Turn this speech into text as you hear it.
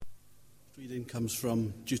Reading comes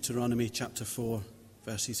from Deuteronomy chapter 4,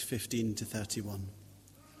 verses 15 to 31.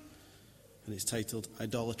 And it's titled,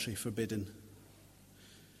 Idolatry Forbidden.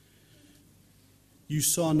 You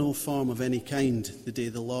saw no form of any kind the day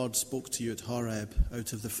the Lord spoke to you at Horeb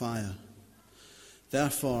out of the fire.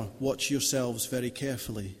 Therefore, watch yourselves very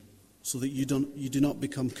carefully, so that you do not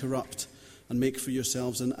become corrupt and make for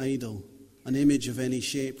yourselves an idol, an image of any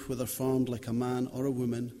shape, whether formed like a man or a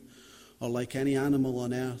woman, or like any animal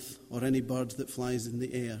on earth, or any bird that flies in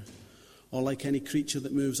the air, or like any creature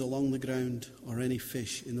that moves along the ground, or any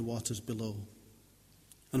fish in the waters below.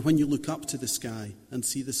 And when you look up to the sky and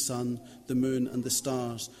see the sun, the moon, and the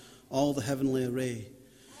stars, all the heavenly array,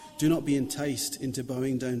 do not be enticed into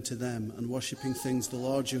bowing down to them and worshipping things the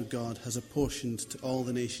Lord your God has apportioned to all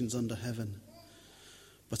the nations under heaven.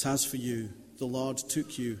 But as for you, the Lord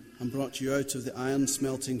took you and brought you out of the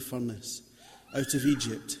iron-smelting furnace, out of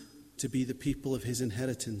Egypt, to be the people of his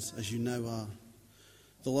inheritance, as you now are.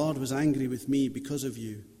 The Lord was angry with me because of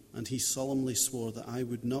you, and he solemnly swore that I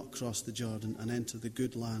would not cross the Jordan and enter the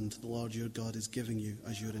good land the Lord your God is giving you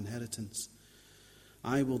as your inheritance.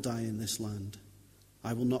 I will die in this land.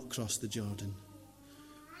 I will not cross the Jordan.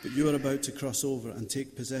 But you are about to cross over and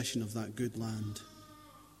take possession of that good land.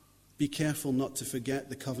 Be careful not to forget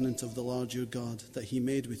the covenant of the Lord your God that he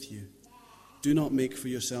made with you. Do not make for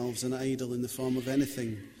yourselves an idol in the form of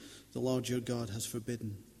anything the Lord your God has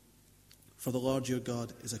forbidden. For the Lord your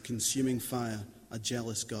God is a consuming fire, a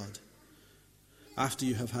jealous God. After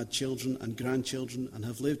you have had children and grandchildren and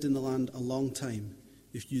have lived in the land a long time,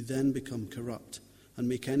 if you then become corrupt and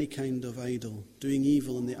make any kind of idol, doing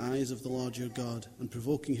evil in the eyes of the Lord your God and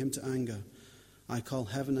provoking him to anger, I call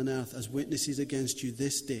heaven and earth as witnesses against you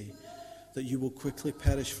this day, that you will quickly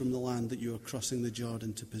perish from the land that you are crossing the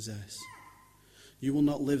Jordan to possess. You will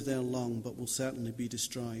not live there long, but will certainly be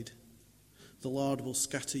destroyed. The Lord will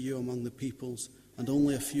scatter you among the peoples, and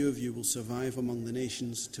only a few of you will survive among the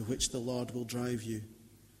nations to which the Lord will drive you.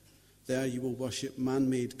 There you will worship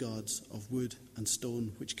man-made gods of wood and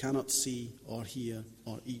stone, which cannot see or hear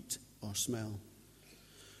or eat or smell.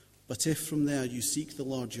 But if from there you seek the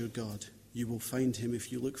Lord your God, you will find him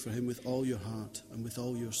if you look for him with all your heart and with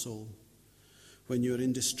all your soul. When you are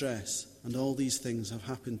in distress and all these things have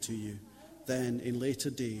happened to you, then in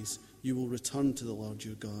later days you will return to the Lord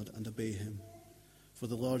your God and obey him. For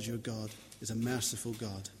the Lord your God is a merciful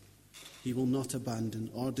God. He will not abandon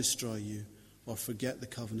or destroy you or forget the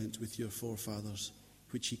covenant with your forefathers,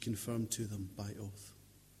 which he confirmed to them by oath.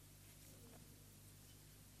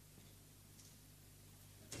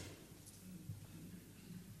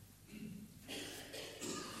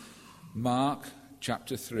 Mark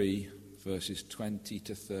chapter 3, verses 20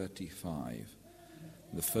 to 35.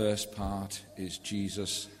 The first part is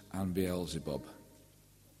Jesus and Beelzebub.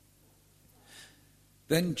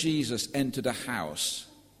 Then Jesus entered a house,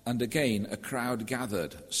 and again a crowd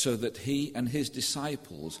gathered, so that he and his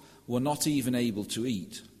disciples were not even able to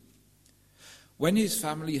eat. When his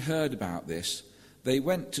family heard about this, they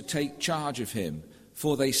went to take charge of him,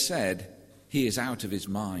 for they said, "He is out of his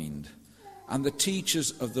mind." And the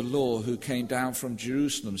teachers of the law who came down from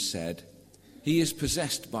Jerusalem said, "He is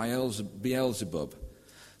possessed by Beelzebub.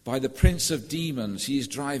 By the prince of demons he is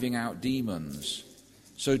driving out demons."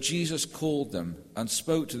 So Jesus called them and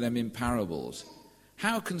spoke to them in parables.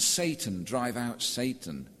 How can Satan drive out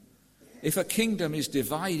Satan? If a kingdom is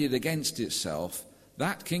divided against itself,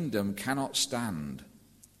 that kingdom cannot stand.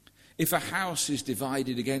 If a house is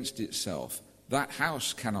divided against itself, that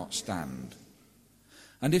house cannot stand.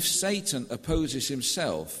 And if Satan opposes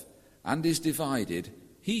himself and is divided,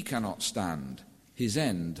 he cannot stand. His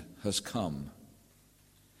end has come.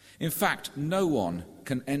 In fact, no one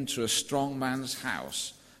can enter a strong man's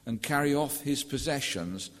house and carry off his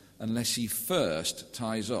possessions unless he first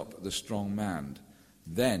ties up the strong man.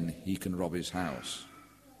 Then he can rob his house.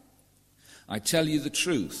 I tell you the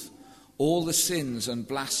truth, all the sins and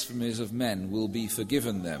blasphemies of men will be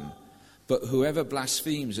forgiven them, but whoever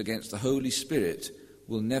blasphemes against the Holy Spirit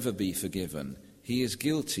will never be forgiven. He is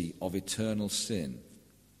guilty of eternal sin.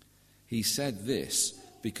 He said this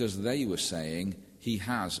because they were saying, "He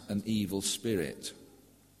has an evil spirit."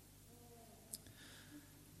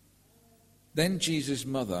 Then Jesus'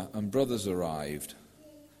 mother and brothers arrived.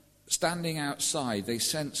 Standing outside, they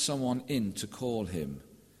sent someone in to call him.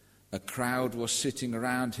 A crowd was sitting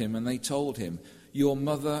around him, and they told him, "Your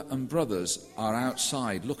mother and brothers are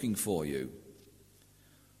outside looking for you."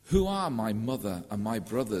 "Who are my mother and my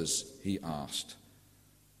brothers?" he asked.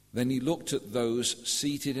 Then he looked at those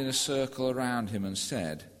seated in a circle around him and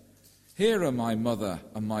said, "Here are my mother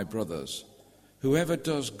and my brothers. Whoever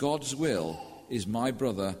does God's will is my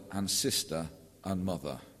brother and sister and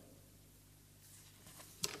mother."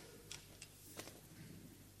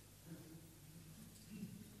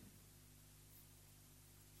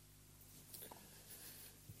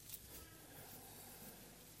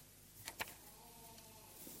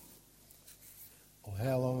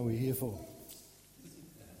 How long are we here for?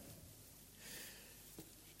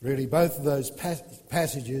 Really, both of those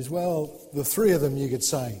passages, well, the three of them you could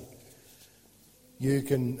say, you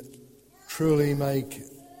can truly make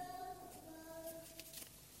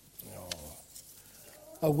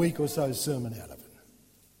a week or so sermon out of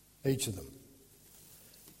it, each of them.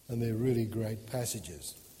 And they're really great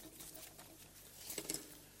passages.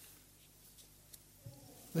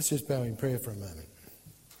 Let's just bow in prayer for a moment.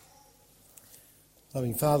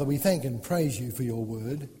 Loving Father, we thank and praise you for your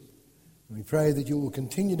word. And we pray that you will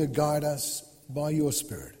continue to guide us by your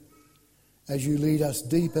Spirit as you lead us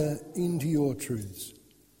deeper into your truths.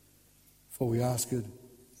 For we ask it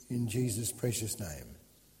in Jesus' precious name.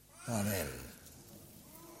 Amen.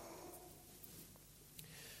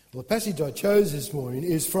 Well, the passage I chose this morning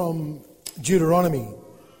is from Deuteronomy.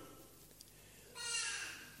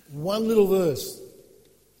 One little verse.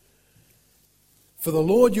 For the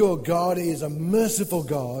Lord your God is a merciful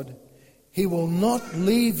God. He will not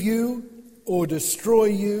leave you or destroy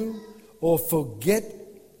you or forget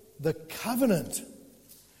the covenant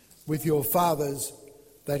with your fathers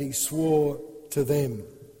that he swore to them.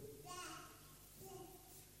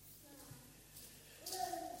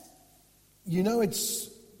 You know, it's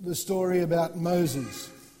the story about Moses,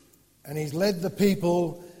 and he's led the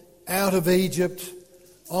people out of Egypt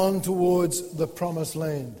on towards the promised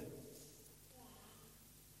land.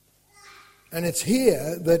 And it's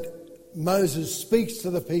here that Moses speaks to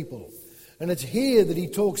the people. And it's here that he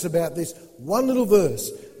talks about this one little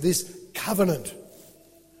verse, this covenant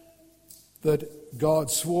that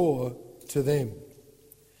God swore to them.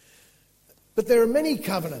 But there are many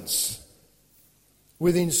covenants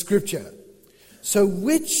within Scripture. So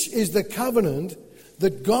which is the covenant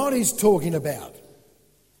that God is talking about?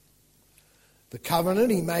 The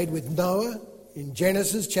covenant he made with Noah in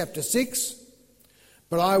Genesis chapter 6.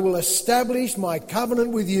 But I will establish my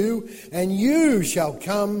covenant with you, and you shall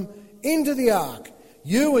come into the ark,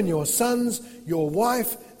 you and your sons, your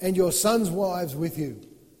wife, and your sons' wives with you.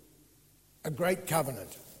 A great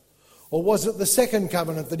covenant. Or was it the second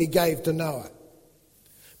covenant that he gave to Noah?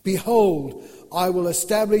 Behold, I will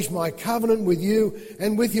establish my covenant with you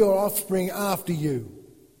and with your offspring after you.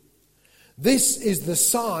 This is the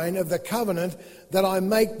sign of the covenant that I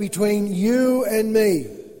make between you and me,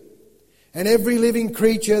 and every living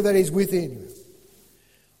creature that is within you.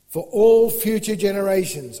 For all future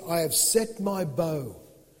generations I have set my bow,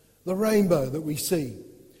 the rainbow that we see.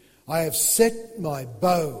 I have set my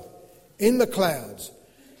bow in the clouds,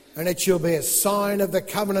 and it shall be a sign of the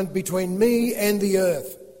covenant between me and the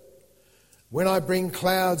earth. When I bring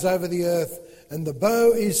clouds over the earth, and the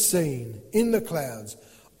bow is seen in the clouds,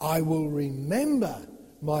 I will remember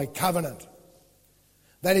my covenant.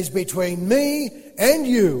 That is between me and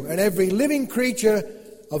you and every living creature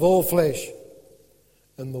of all flesh.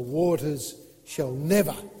 And the waters shall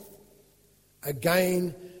never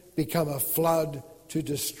again become a flood to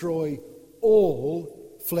destroy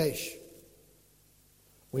all flesh.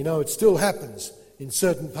 We know it still happens in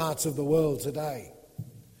certain parts of the world today.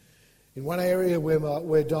 In one area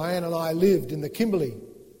where Diane and I lived, in the Kimberley,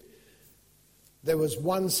 there was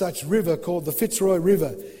one such river called the Fitzroy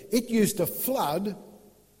River. It used to flood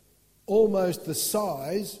almost the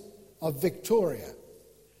size of Victoria.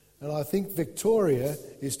 And I think Victoria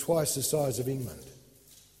is twice the size of England.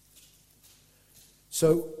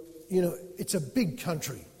 So, you know, it's a big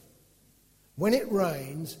country. When it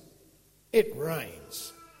rains, it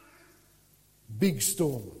rains. Big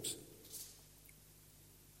storms.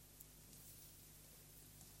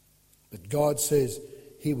 But God says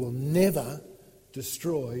he will never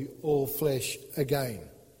destroy all flesh again.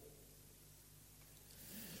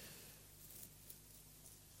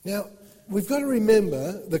 Now, we've got to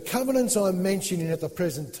remember the covenants I'm mentioning at the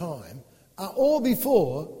present time are all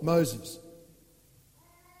before Moses.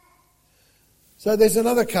 So there's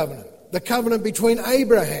another covenant, the covenant between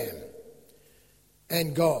Abraham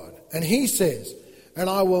and God. And he says, and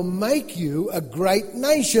I will make you a great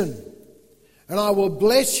nation, and I will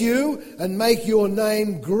bless you and make your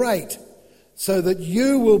name great, so that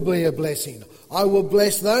you will be a blessing. I will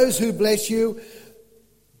bless those who bless you,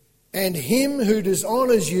 and him who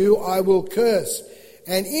dishonours you I will curse.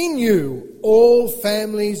 And in you all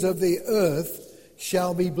families of the earth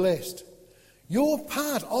shall be blessed. You're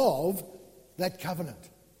part of that covenant.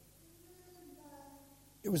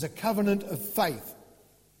 It was a covenant of faith.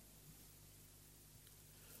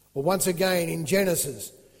 Well, once again in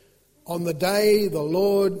Genesis, on the day the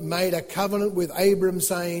Lord made a covenant with Abram,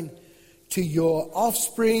 saying, to your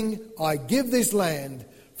offspring I give this land,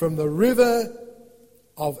 from the river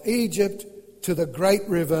of Egypt to the great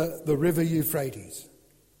river, the river Euphrates.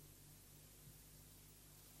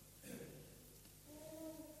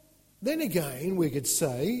 Then again, we could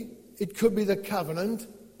say it could be the covenant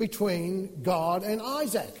between God and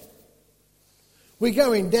Isaac. We're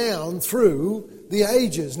going down through the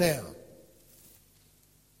ages now.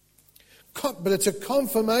 But it's a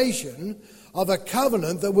confirmation of a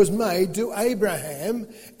covenant that was made to Abraham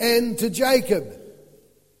and to Jacob.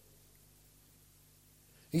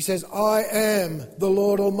 He says, I am the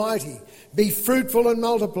Lord Almighty. Be fruitful and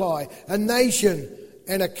multiply. A nation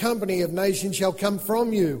and a company of nations shall come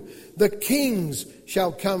from you. The kings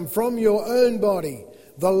shall come from your own body.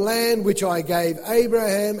 The land which I gave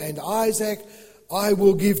Abraham and Isaac, I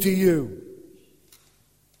will give to you.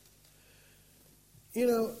 You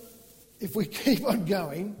know, if we keep on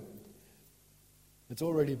going, it's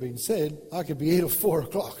already been said, I could be here till 4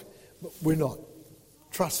 o'clock, but we're not.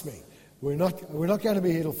 Trust me, we're not going to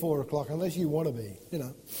be here till 4 o'clock unless you want to be, you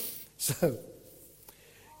know. So,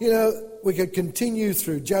 you know, we could continue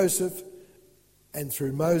through Joseph and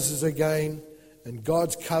through Moses again and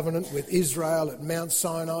God's covenant with Israel at Mount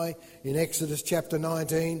Sinai in Exodus chapter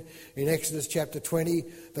 19, in Exodus chapter 20,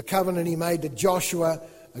 the covenant he made to Joshua,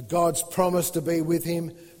 God's promise to be with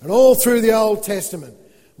him, and all through the Old Testament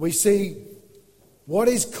we see what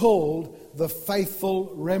is called the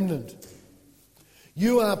faithful remnant.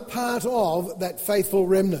 You are part of that faithful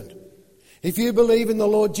remnant. If you believe in the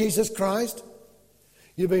Lord Jesus Christ,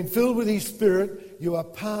 you've been filled with His Spirit, you are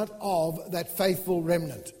part of that faithful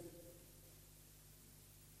remnant.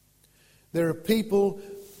 There are people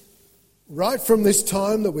right from this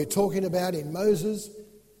time that we're talking about in Moses,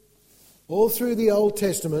 all through the Old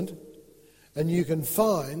Testament, and you can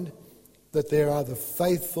find that there are the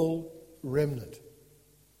faithful remnant.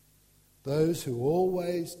 Those who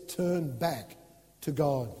always turn back to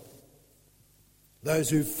God. Those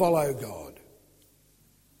who follow God.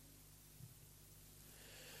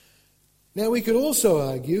 Now we could also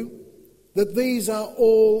argue that these are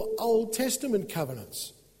all Old Testament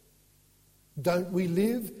covenants. Don't we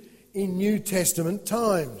live in New Testament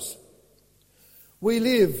times? We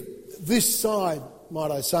live this side,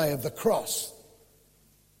 might I say, of the cross.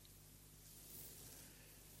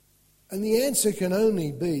 And the answer can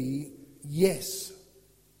only be yes,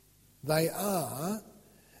 they are,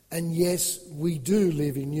 and yes, we do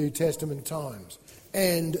live in New Testament times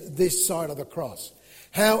and this side of the cross.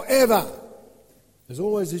 However, there's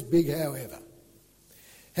always this big however.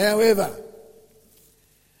 However,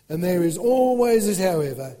 and there is always this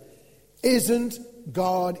however, isn't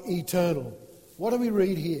God eternal? What do we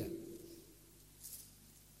read here?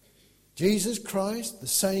 Jesus Christ, the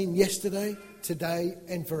same yesterday, today,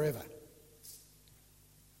 and forever.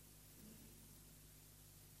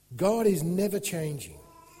 God is never changing.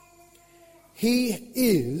 He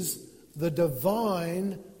is the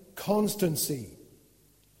divine constancy.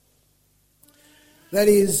 That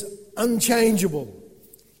is unchangeable.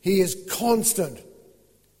 He is constant.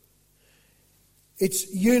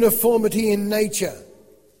 It's uniformity in nature,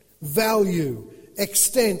 value,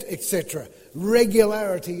 extent, etc.,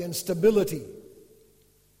 regularity and stability.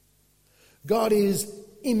 God is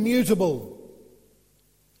immutable,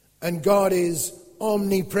 and God is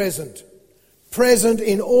omnipresent, present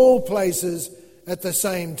in all places at the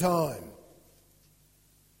same time.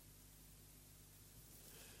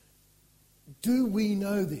 Do we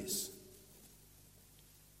know this?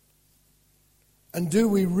 And do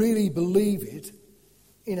we really believe it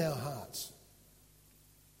in our hearts?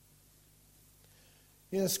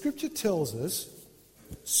 You know, Scripture tells us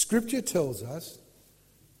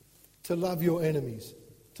to love your enemies,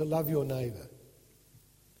 to love your neighbour.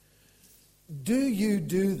 Do you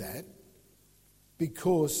do that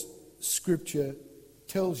because Scripture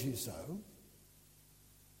tells you so?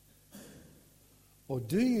 Or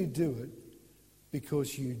do you do it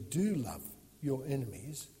because you do love your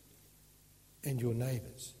enemies and your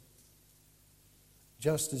neighbours?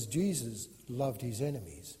 Just as Jesus loved his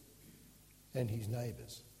enemies and his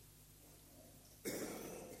neighbours.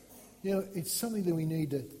 You know, it's something that we need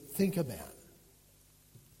to think about.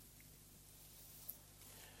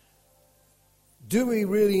 Do we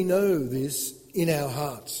really know this in our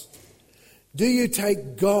hearts? Do you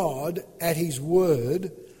take God at his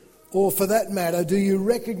word, or for that matter, do you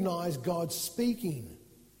recognise God speaking?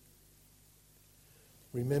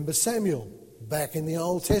 Remember Samuel, back in the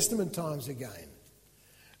Old Testament times again.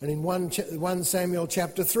 And in 1 Samuel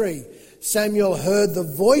chapter 3, Samuel heard the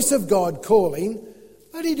voice of God calling,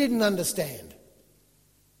 but he didn't understand.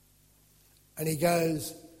 And he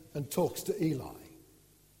goes and talks to Eli.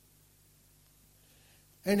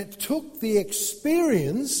 And it took the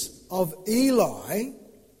experience of Eli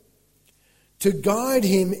to guide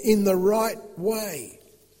him in the right way,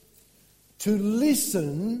 to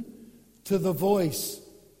listen to the voice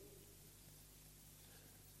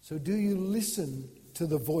So do you listen to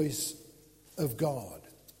the voice of God?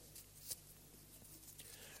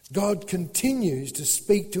 God continues to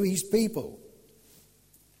speak to his people.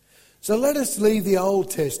 So let us leave the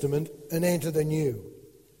Old Testament and enter the New.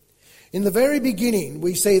 In the very beginning,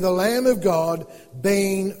 we see the Lamb of God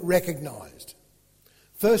being recognised.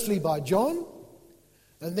 Firstly by John,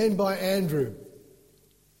 and then by Andrew.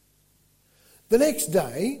 The next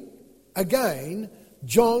day, again,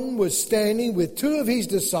 John was standing with two of his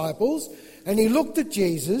disciples, and he looked at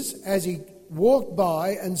Jesus as he walked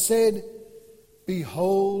by and said,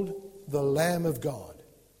 "Behold the Lamb of God."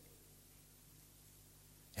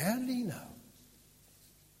 How did he know?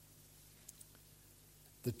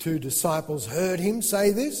 The two disciples heard him say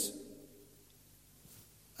this,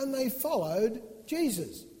 and they followed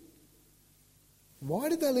Jesus. Why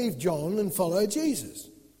did they leave John and follow Jesus?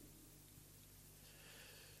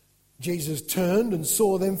 Jesus turned and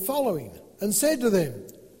saw them following and said to them,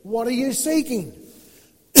 "What are you seeking?"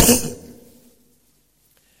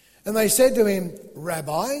 And they said to him,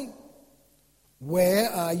 "Rabbi, where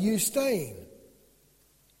are you staying?"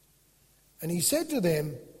 And he said to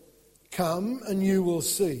them, "Come and you will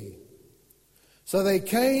see." So they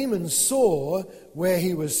came and saw where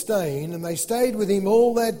he was staying, and they stayed with him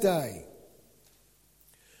all that day.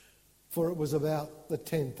 For it was about the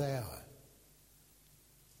 10th hour.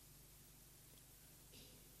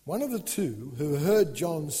 One of the two who heard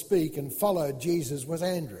John speak and followed Jesus was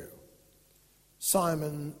Andrew,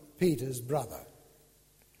 Simon Peter's brother.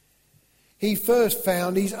 He first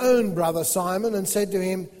found his own brother Simon and said to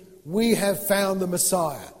him, "We have found the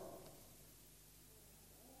Messiah."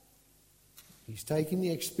 He's taking the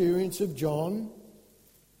experience of John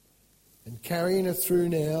and carrying it through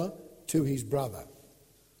now to his brother.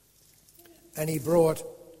 And he brought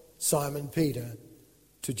Simon Peter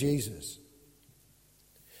to Jesus.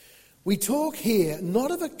 We talk here not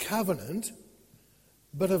of a covenant,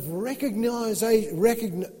 but of recognition.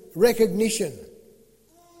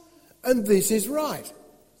 And this is right.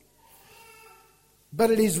 But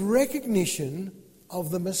it is recognition of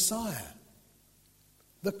the Messiah,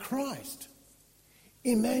 the Christ,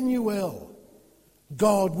 Emmanuel,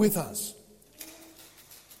 God with us,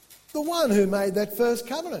 the one who made that first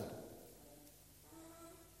covenant.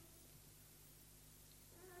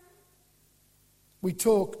 We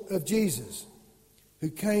talk of Jesus,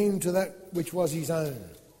 who came to that which was his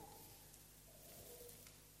own.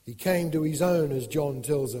 He came to his own, as John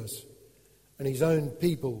tells us, and his own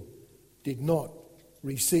people did not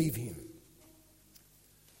receive him.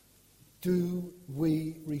 Do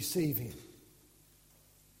we receive him?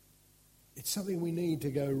 It's something we need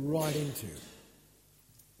to go right into.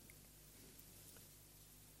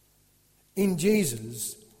 In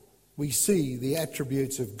Jesus, we see the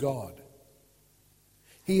attributes of God.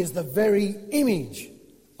 He is the very image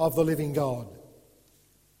of the living God.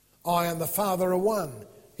 I and the Father are one,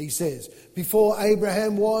 he says. Before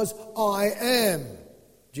Abraham was, I am,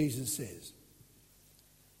 Jesus says.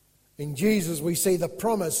 In Jesus we see the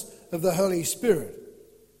promise of the Holy Spirit.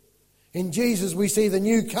 In Jesus we see the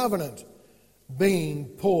new covenant being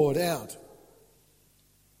poured out.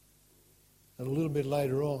 And a little bit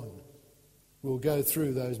later on, we'll go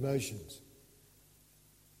through those motions.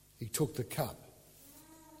 He took the cup.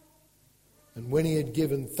 And when he had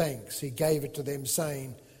given thanks, he gave it to them,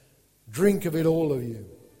 saying, "Drink of it, all of you.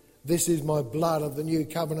 This is my blood of the new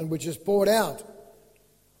covenant, which is poured out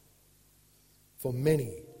for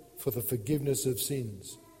many for the forgiveness of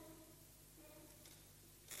sins."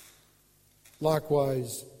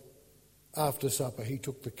 Likewise, after supper, he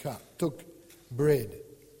took the cup, took bread.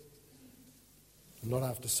 Not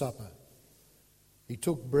after supper. He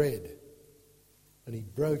took bread and he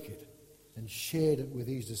broke it and shared it with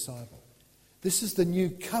his disciples. This is the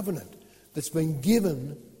new covenant that's been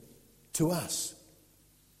given to us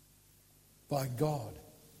by God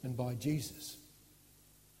and by Jesus.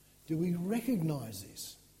 Do we recognise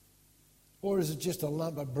this? Or is it just a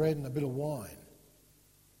lump of bread and a bit of wine?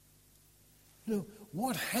 You know,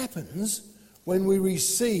 what happens when we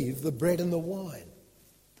receive the bread and the wine?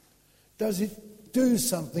 Does it do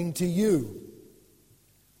something to you?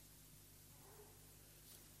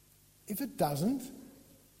 If it doesn't,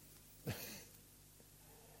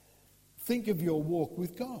 think of your walk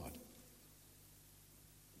with God.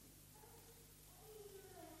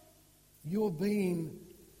 You're being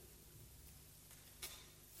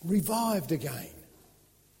revived again.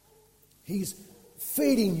 He's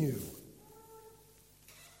feeding you.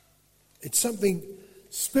 It's something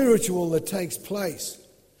spiritual that takes place,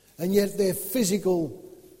 and yet they're physical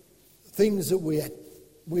things that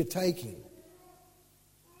we're taking.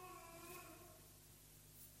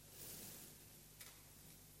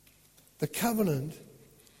 The covenant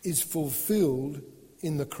is fulfilled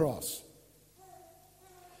in the cross.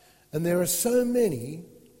 And there are so many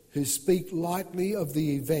who speak lightly of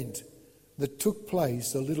the event that took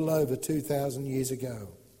place a little over 2,000 years ago.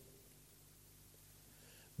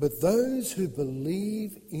 But those who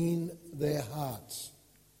believe in their hearts,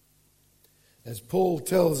 as Paul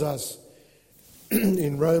tells us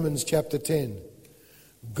in Romans chapter 10,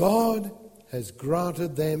 God has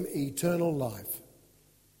granted them eternal life.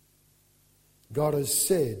 God has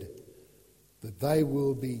said that they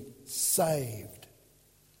will be saved.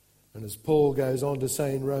 And as Paul goes on to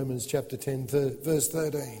say in Romans chapter 10, verse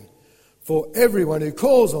 13, for everyone who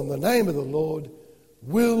calls on the name of the Lord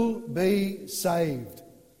will be saved.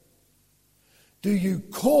 Do you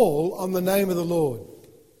call on the name of the Lord?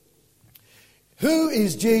 Who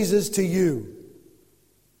is Jesus to you?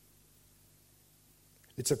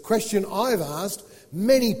 It's a question I've asked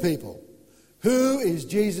many people. Who is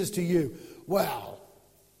Jesus to you? Well,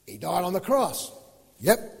 he died on the cross.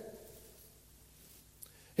 Yep.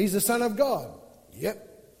 He's the Son of God. Yep.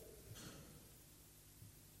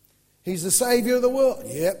 He's the Saviour of the world.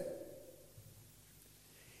 Yep.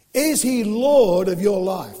 Is he Lord of your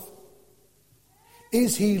life?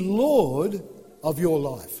 Is he Lord of your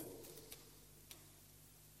life?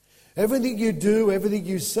 Everything you do, everything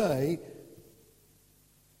you say,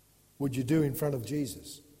 would you do in front of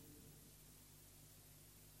Jesus?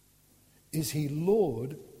 Is he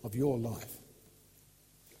Lord of your life?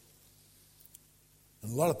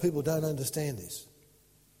 And a lot of people don't understand this.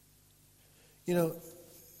 You know,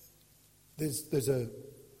 there's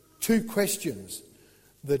two questions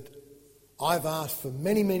that I've asked for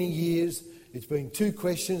many, many years. It's been two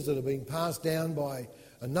questions that have been passed down by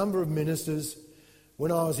a number of ministers.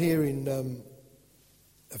 When I was here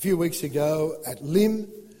a few weeks ago at Lim,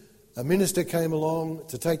 a minister came along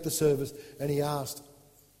to take the service and he asked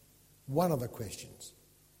one of the questions.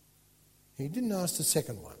 He didn't ask the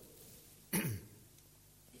second one. Do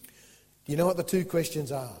you know what the two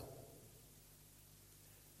questions are?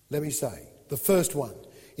 Let me say. The first one.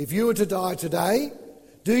 If you were to die today,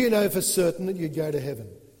 do you know for certain that you'd go to heaven?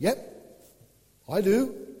 Yep, I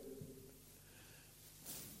do.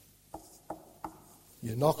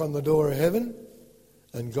 You knock on the door of heaven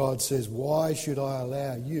and God says, why should I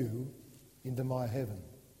allow you into my heaven?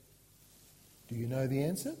 Do you know the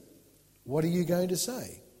answer? What are you going to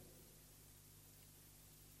say?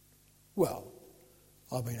 Well,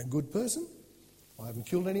 I've been a good person. I haven't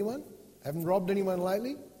killed anyone. Haven't robbed anyone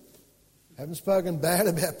lately. Haven't spoken bad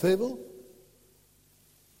about people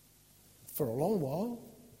for a long while.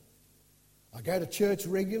 I go to church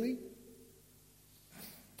regularly.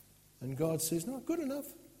 And God says, not good enough.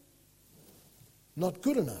 Not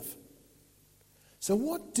good enough. So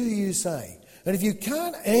what do you say? And if you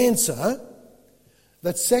can't answer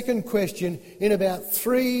that second question in about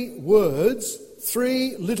 3 words,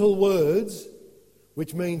 3 little words,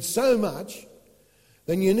 which means so much,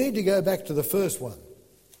 then you need to go back to the first one.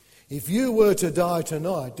 If you were to die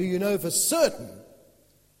tonight, do you know for certain,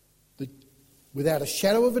 that, without a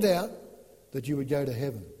shadow of a doubt, that you would go to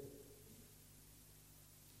heaven?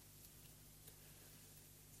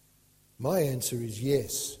 My answer is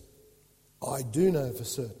yes. I do know for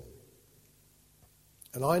certain.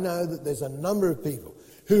 And I know that there's a number of people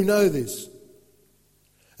who know this.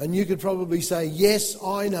 And you could probably say, yes,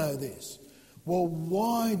 I know this. Well,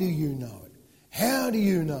 why do you know it? How do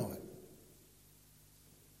you know it?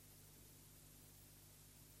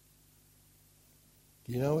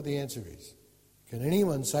 Do you know what the answer is? Can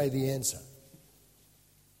anyone say the answer?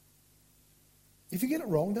 If you get it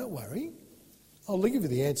wrong, don't worry. I'll give you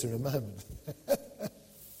the answer in a moment.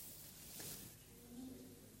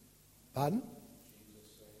 Pardon?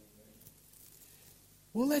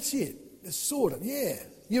 Well, that's it. It's sort of, yeah.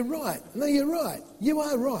 You're right. No, you're right. You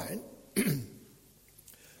are right.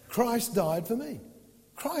 Christ died for me.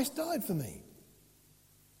 Christ died for me.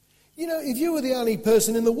 You know, if you were the only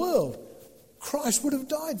person in the world, Christ would have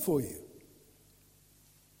died for you.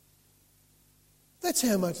 That's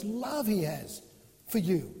how much love he has for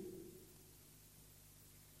you.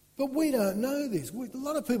 But we don't know this. A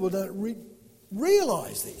lot of people don't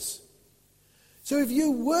realise this. So if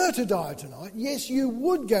you were to die tonight, yes, you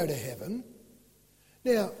would go to heaven.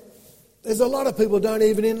 Now, there's a lot of people who don't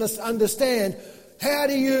even understand, how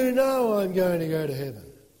do you know I'm going to go to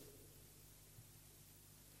heaven?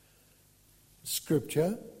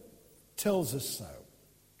 Scripture tells us so.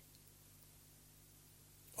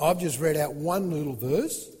 I've just read out one little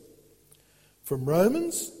verse from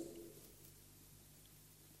Romans.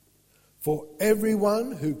 For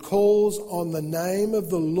everyone who calls on the name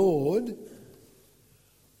of the Lord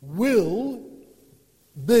will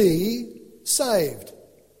be saved.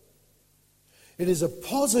 It is a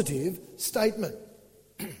positive statement.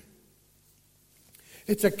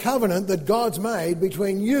 It's a covenant that God's made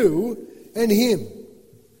between you and him.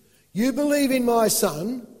 You believe in my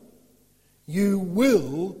Son, you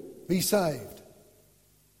will be saved.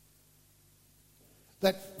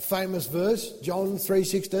 That famous verse, John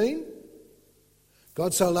 3:16.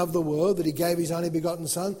 God so loved the world that he gave his only begotten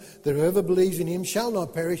Son, that whoever believes in him shall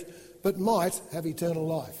not perish, but might have eternal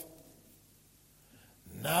life.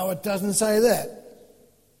 No, it doesn't say that.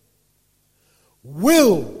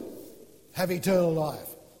 Will have eternal life.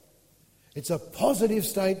 It's a positive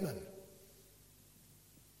statement.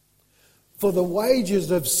 For the wages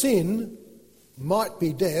of sin might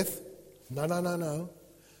be death. No.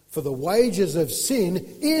 For the wages of sin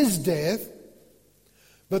is death,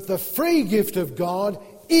 but the free gift of God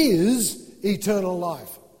is eternal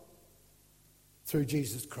life through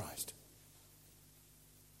Jesus Christ.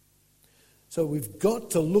 So we've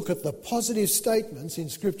got to look at the positive statements in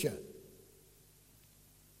Scripture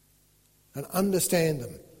and understand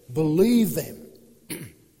them, believe them.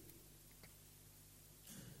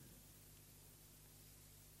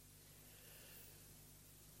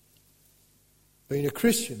 Being a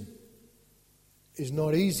Christian is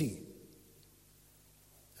not easy.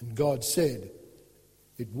 And God said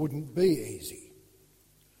it wouldn't be easy.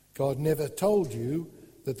 God never told you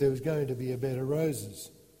that there was going to be a bed of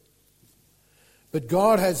roses. But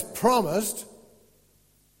God has promised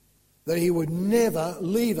that he would never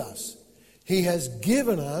leave us. He has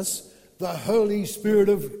given us the Holy Spirit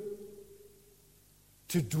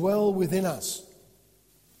to dwell within us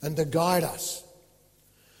and to guide us.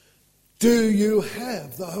 Do you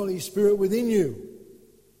have the Holy Spirit within you?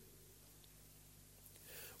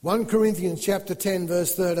 1 Corinthians chapter 10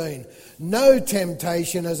 verse 13. No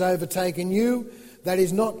temptation has overtaken you that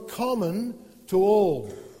is not common to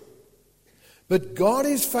all. But God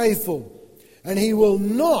is faithful, and he will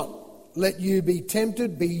not let you be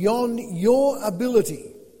tempted beyond your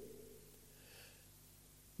ability.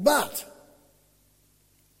 But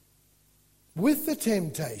with the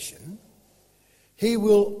temptation, he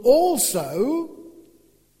will also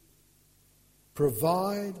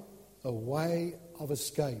provide a way of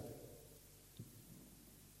escape.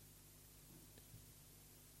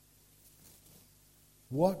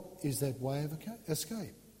 What is that way of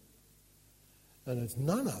escape? And it's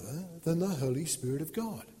none other than the Holy Spirit of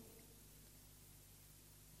God.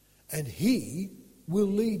 And he will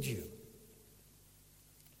lead you.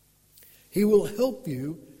 He will help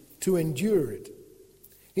you to endure it.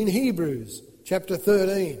 In Hebrews chapter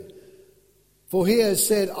 13, for he has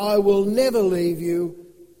said, I will never leave you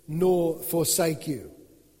nor forsake you.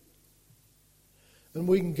 And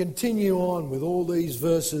we can continue on with all these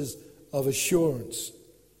verses of assurance.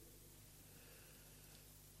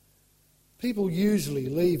 People usually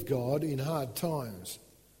leave God in hard times.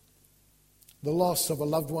 The loss of a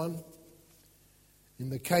loved one, in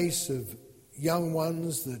the case of young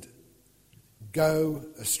ones that go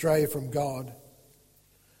astray from God,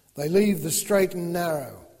 they leave the straight and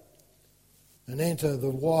narrow and enter the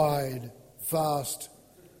wide, fast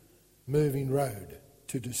moving road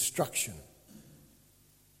to destruction.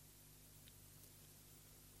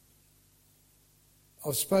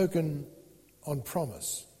 I've spoken on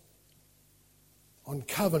promise, on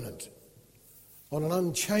covenant, on an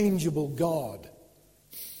unchangeable God.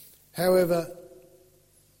 However,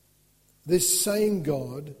 this same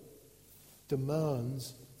God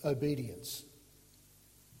demands obedience.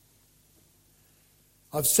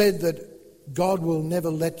 I've said that God will never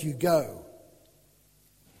let you go.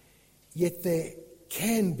 Yet there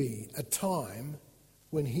can be a time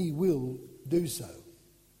when he will do so.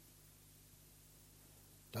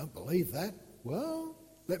 Don't believe that? Well,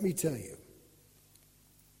 let me tell you.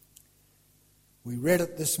 We read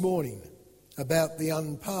it this morning about the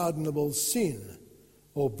unpardonable sin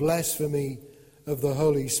or blasphemy of the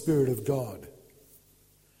Holy Spirit of God.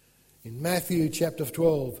 In Matthew chapter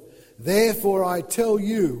 12, therefore I tell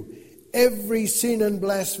you, every sin and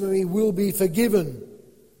blasphemy will be forgiven,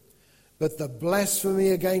 but the blasphemy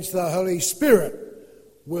against the Holy Spirit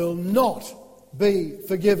will not be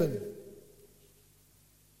forgiven.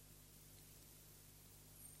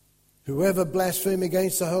 Whoever blasphemes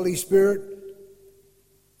against the Holy Spirit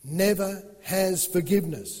never has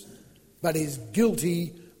forgiveness, but is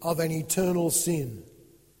guilty of an eternal sin.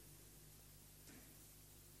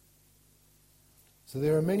 So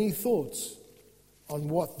there are many thoughts on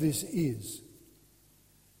what this is.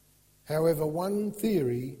 However, one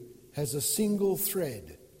theory has a single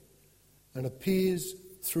thread and appears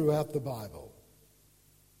throughout the Bible.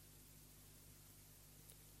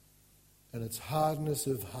 and its hardness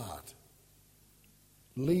of heart,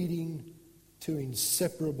 leading to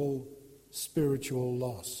inseparable spiritual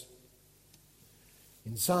loss.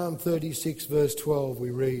 In Psalm 36 verse 12 we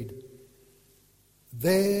read,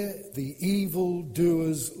 "There the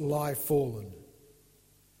evildoers lie fallen.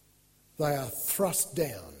 They are thrust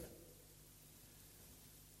down,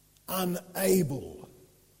 unable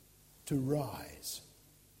to rise."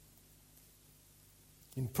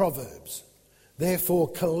 In Proverbs,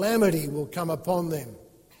 "Therefore calamity will come upon them,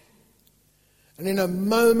 and in a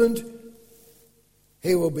moment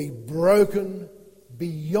he will be broken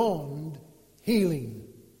beyond healing."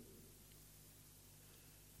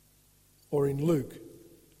 Or in Luke,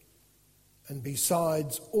 "And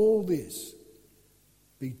besides all this,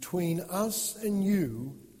 between us and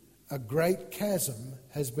you a great chasm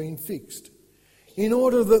has been fixed, in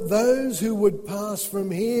order that those who would pass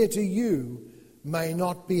from here to you may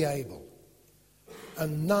not be able,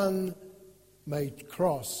 and none may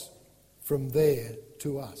cross from there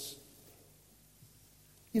to us."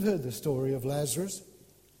 You've heard the story of Lazarus,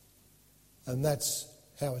 and that's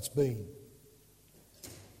how it's been.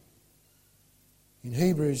 In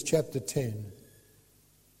Hebrews chapter 10,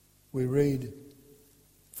 we read,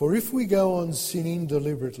 "For if we go on sinning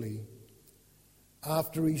deliberately,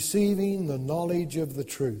 after receiving the knowledge of the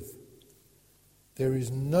truth, there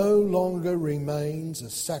is no longer remains a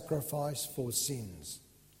sacrifice for sins,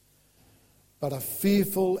 but a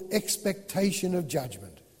fearful expectation of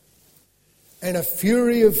judgment and a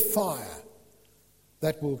fury of fire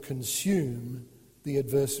that will consume the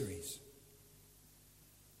adversaries."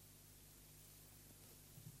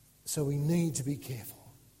 So we need to be careful.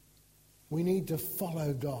 We need to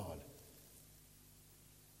follow God,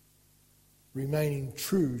 remaining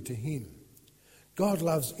true to Him. God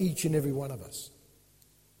loves each and every one of us.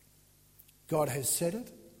 God has said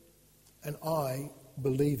it, and I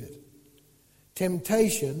believe it.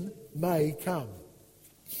 Temptation may come.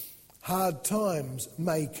 Hard times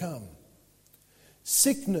may come.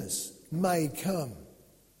 Sickness may come.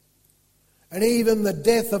 And even the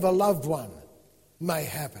death of a loved one may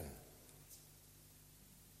happen.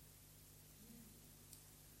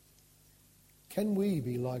 Can we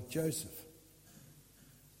be like Joseph,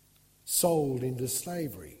 sold into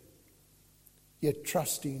slavery, yet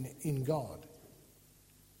trusting in God?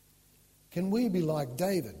 Can we be like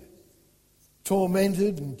David,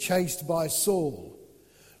 tormented and chased by Saul,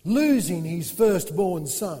 losing his firstborn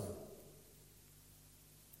son,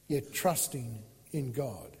 yet trusting in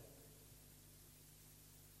God?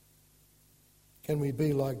 Can we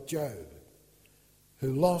be like Job,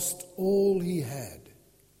 who lost all he had,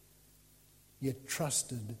 yet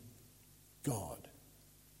trusted God?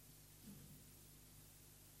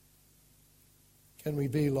 Can we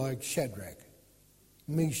be like Shadrach,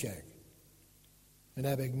 Meshach, and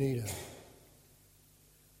Abednego,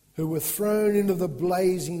 who were thrown into the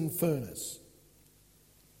blazing furnace,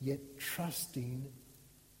 yet trusting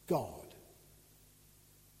God?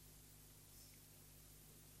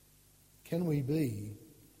 Can we be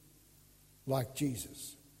like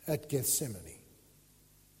Jesus at Gethsemane,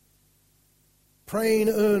 praying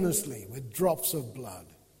earnestly with drops of blood,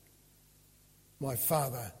 "My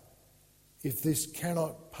Father, if this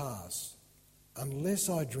cannot pass unless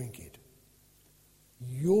I drink it,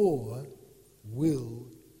 your will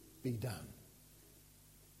be done."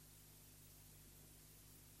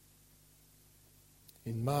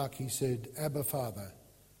 In Mark he said, "Abba, Father,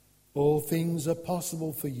 all things are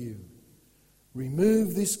possible for you.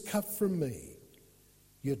 Remove this cup from me,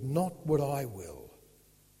 yet not what I will,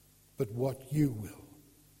 but what you will."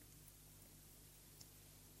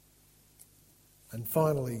 And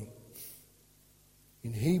finally,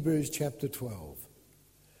 in Hebrews chapter 12,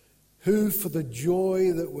 "Who for the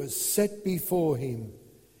joy that was set before him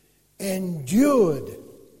endured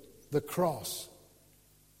the cross,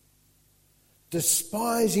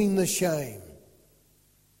 despising the shame,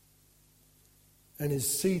 and is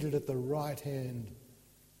seated at the right hand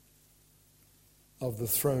of the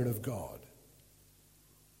throne of God."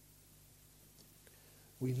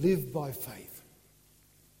 We live by faith.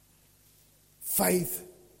 Faith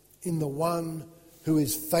in the one who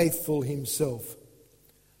is faithful himself,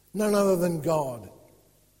 none other than God,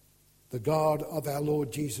 the God of our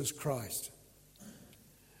Lord Jesus Christ,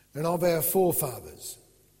 and of our forefathers,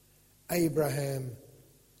 Abraham,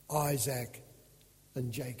 Isaac,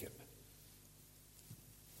 and Jacob.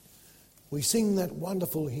 We sing that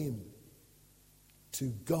wonderful hymn,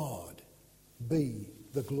 "To God be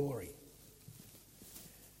the glory."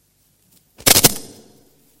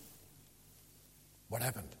 What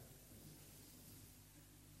happened?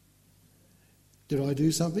 Did I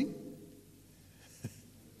do something?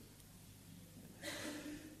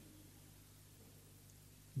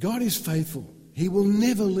 God is faithful. He will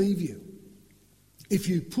never leave you. If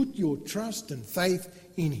you put your trust and faith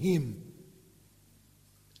in Him,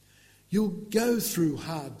 you'll go through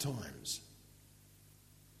hard times.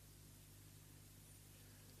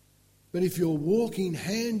 But if you're walking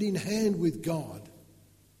hand in hand with God,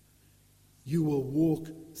 you will walk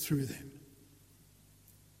through them.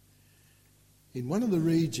 In one of the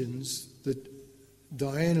regions that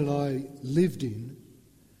Diane and I lived in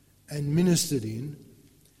and ministered in,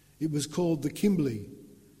 it was called the Kimberley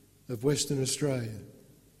of Western Australia.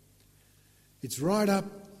 It's right up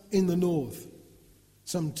in the north,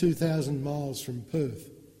 some 2,000 miles from Perth.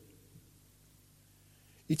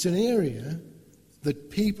 It's an area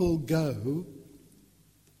that people go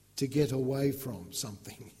to get away from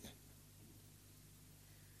something.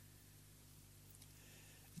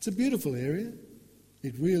 It's a beautiful area.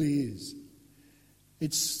 It really is.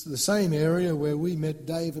 It's the same area where we met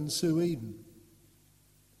Dave and Sue Eden.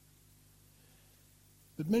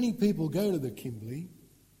 But many people go to the Kimberley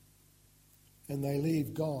and they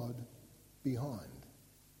leave God behind.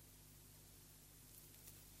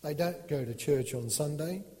 They don't go to church on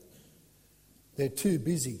Sunday. They're too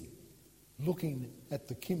busy looking at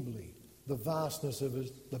the Kimberley, the vastness of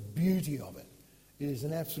it, the beauty of it. It is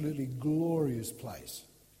an absolutely glorious place.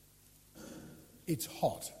 It's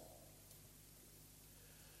hot.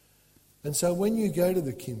 And so when you go to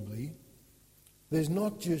the Kimberley, there's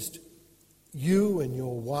not just you and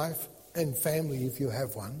your wife and family, if you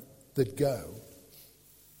have one, that go,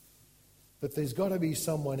 but there's got to be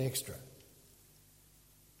someone extra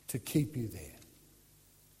to keep you there.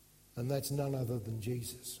 And that's none other than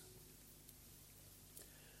Jesus.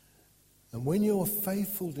 And when you're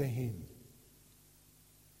faithful to Him,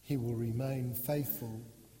 He will remain faithful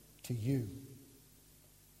to you.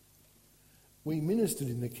 We ministered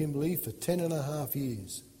in the Kimberley for 10.5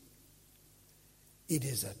 years. It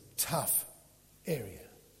is a tough area.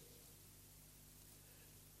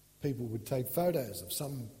 People would take photos of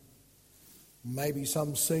maybe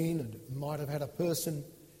some scene, and it might have had a person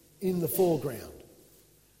in the foreground,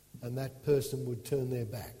 and that person would turn their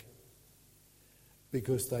back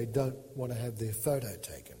because they don't want to have their photo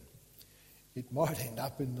taken. It might end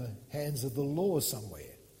up in the hands of the law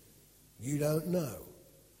somewhere. You don't know.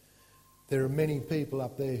 There are many people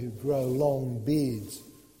up there who grow long beards,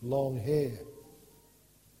 long hair,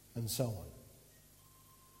 and so on,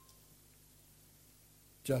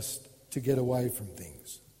 just to get away from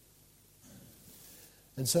things.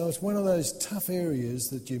 And so it's one of those tough areas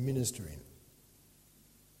that you minister in.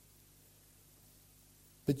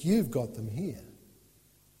 But you've got them here,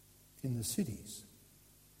 in the cities.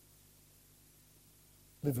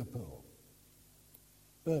 Liverpool,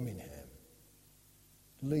 Birmingham,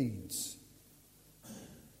 Leeds,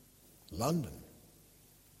 London.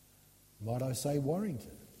 Might I say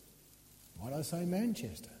Warrington? Might I say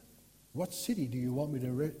Manchester? What city do you want me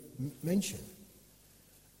to mention?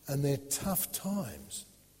 And they're tough times.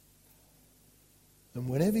 And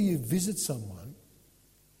whenever you visit someone,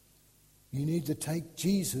 you need to take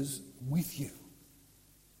Jesus with you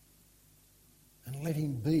and let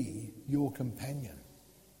Him be your companion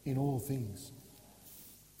in all things.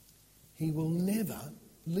 He will never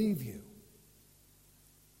leave you.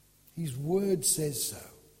 His word says so,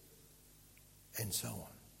 and so on.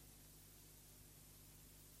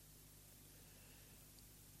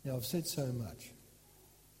 Now, I've said so much.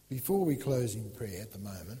 Before we close in prayer at the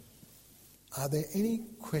moment, are there any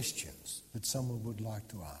questions that someone would like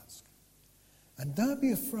to ask? And don't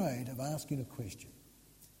be afraid of asking a question.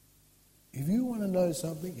 If you want to know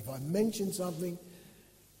something, if I mention something,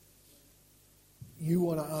 you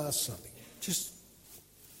want to ask something, just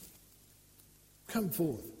come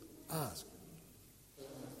forth, ask.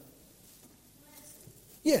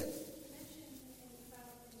 Yeah.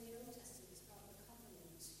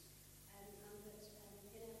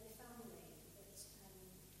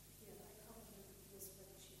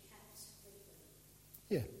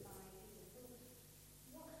 Yeah.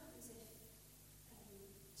 What happens if,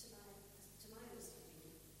 to my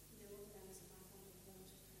understanding, no one members of my family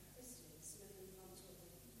weren't Christians, so when they gone to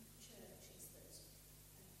other churches that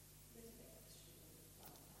with a bit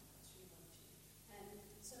questionable,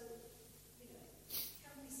 so,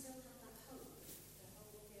 can we still have that hope, the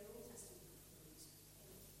Old Testament hope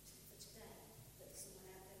for today, that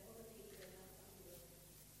someone out there, other people in our family will?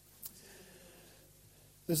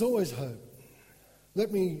 There's always hope.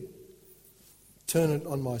 Let me turn it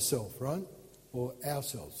on myself, right? Or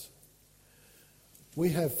ourselves.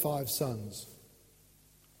 We have 5 sons.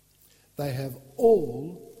 They have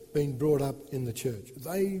all been brought up in the church.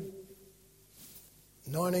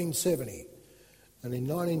 1970, And in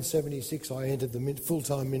 1976, I entered the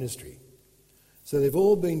full-time ministry. So they've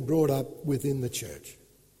all been brought up within the church.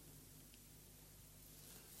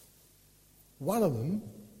 One of them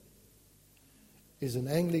is an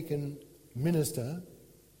Anglican minister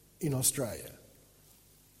in Australia.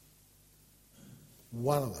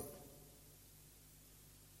 One of them.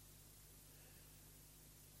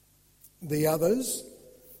 The others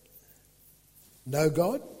know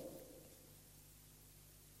God.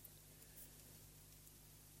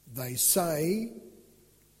 They say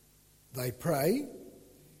they pray.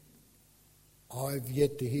 I've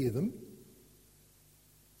yet to hear them.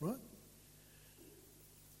 Right?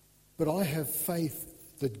 But I have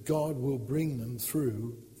faith that God will bring them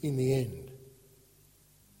through in the end.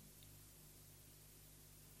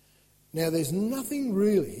 Now, there's nothing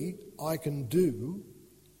really I can do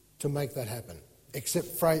to make that happen,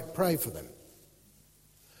 except pray for them.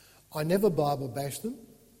 I never Bible bash them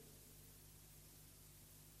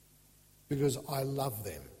because I love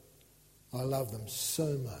them. I love them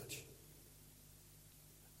so much.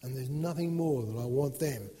 And there's nothing more that I want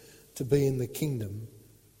them to be in the kingdom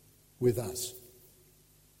with us.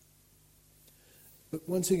 But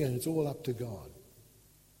once again, it's all up to God.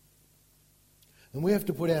 And we have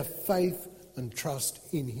to put our faith and trust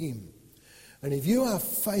in Him. And if you are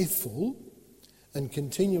faithful and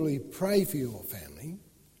continually pray for your family,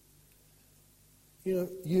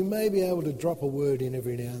 you may be able to drop a word in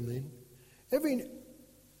every now and then.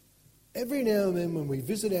 Every now and then when we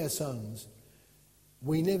visit our sons,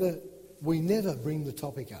 we never bring the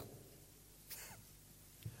topic up.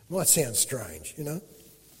 Might sound strange,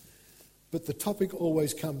 but the topic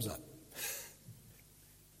always comes up.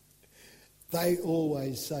 They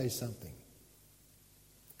always say something,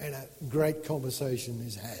 and a great conversation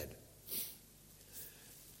is had.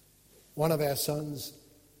 One of our sons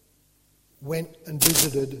went and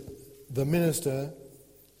visited the minister,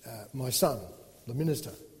 my son, the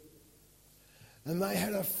minister, and they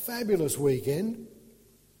had a fabulous weekend.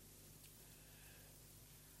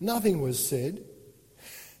 Nothing was said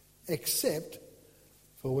except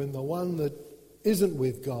for when the one that isn't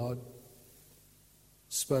with God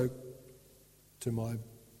spoke to my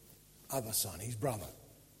other son, his brother.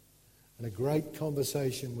 And a great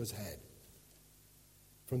conversation was had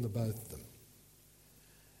from the both of them.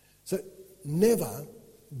 So never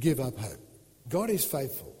give up hope. God is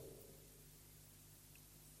faithful.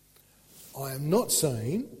 I am not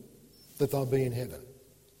saying that they'll be in heaven.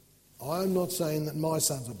 I am not saying that my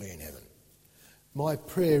sons will be in heaven. My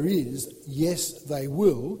prayer is, yes, they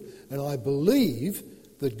will, and I believe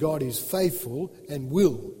that God is faithful and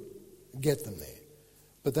will get them there.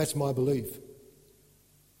 But that's my belief.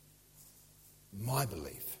 My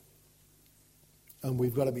belief. And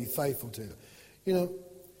we've got to be faithful to it.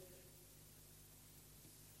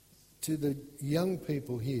 To the young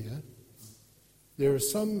people here, there are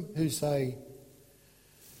some who say,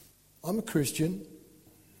 I'm a Christian,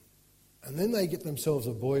 and then they get themselves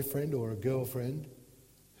a boyfriend or a girlfriend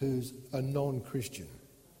who's a non-Christian.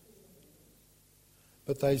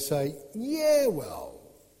 But they say, yeah, well,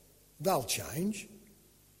 they'll change.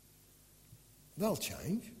 They'll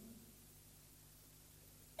change.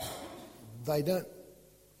 They don't.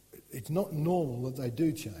 It's not normal that they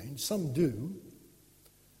do change. Some do,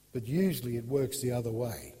 but usually it works the other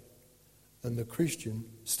way, and the Christian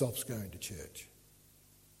stops going to church.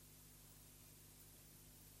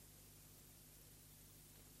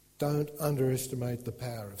 Don't underestimate the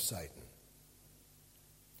power of Satan.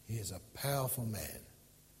 He is a powerful man.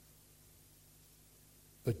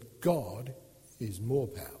 But God is more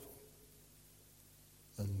powerful.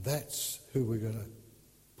 And that's who we're going to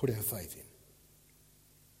put our faith in.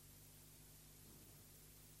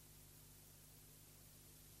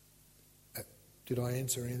 Did I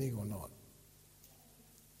answer anything or not?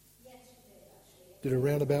 Yes, you did, actually. Did a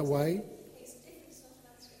roundabout way? It's a different sort of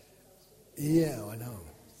answer, because Yeah, I know.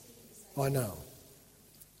 I know.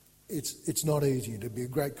 It's not easy. To be a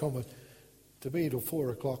great comment. To be till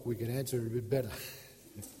 4 o'clock, we could answer it a bit better.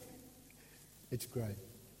 It's great.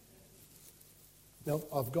 Now,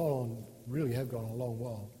 I've really have gone on a long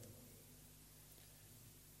while.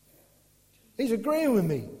 He's agreeing with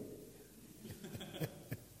me.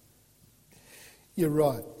 You're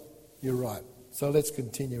right. You're right. So let's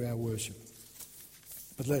continue our worship.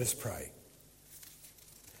 But let us pray.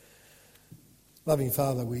 Loving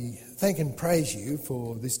Father, we thank and praise you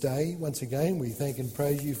for this day. Once again, we thank and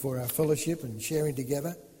praise you for our fellowship and sharing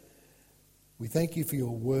together. We thank you for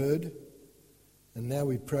your word. And now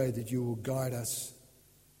we pray that you will guide us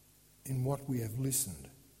in what we have listened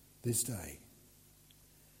this day.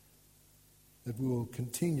 That we will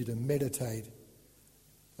continue to meditate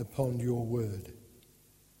upon your word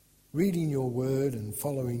reading your word and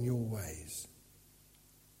following your ways.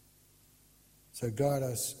 So guide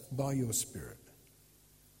us by your Spirit,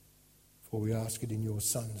 for we ask it in your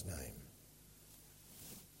Son's name.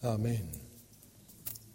 Amen.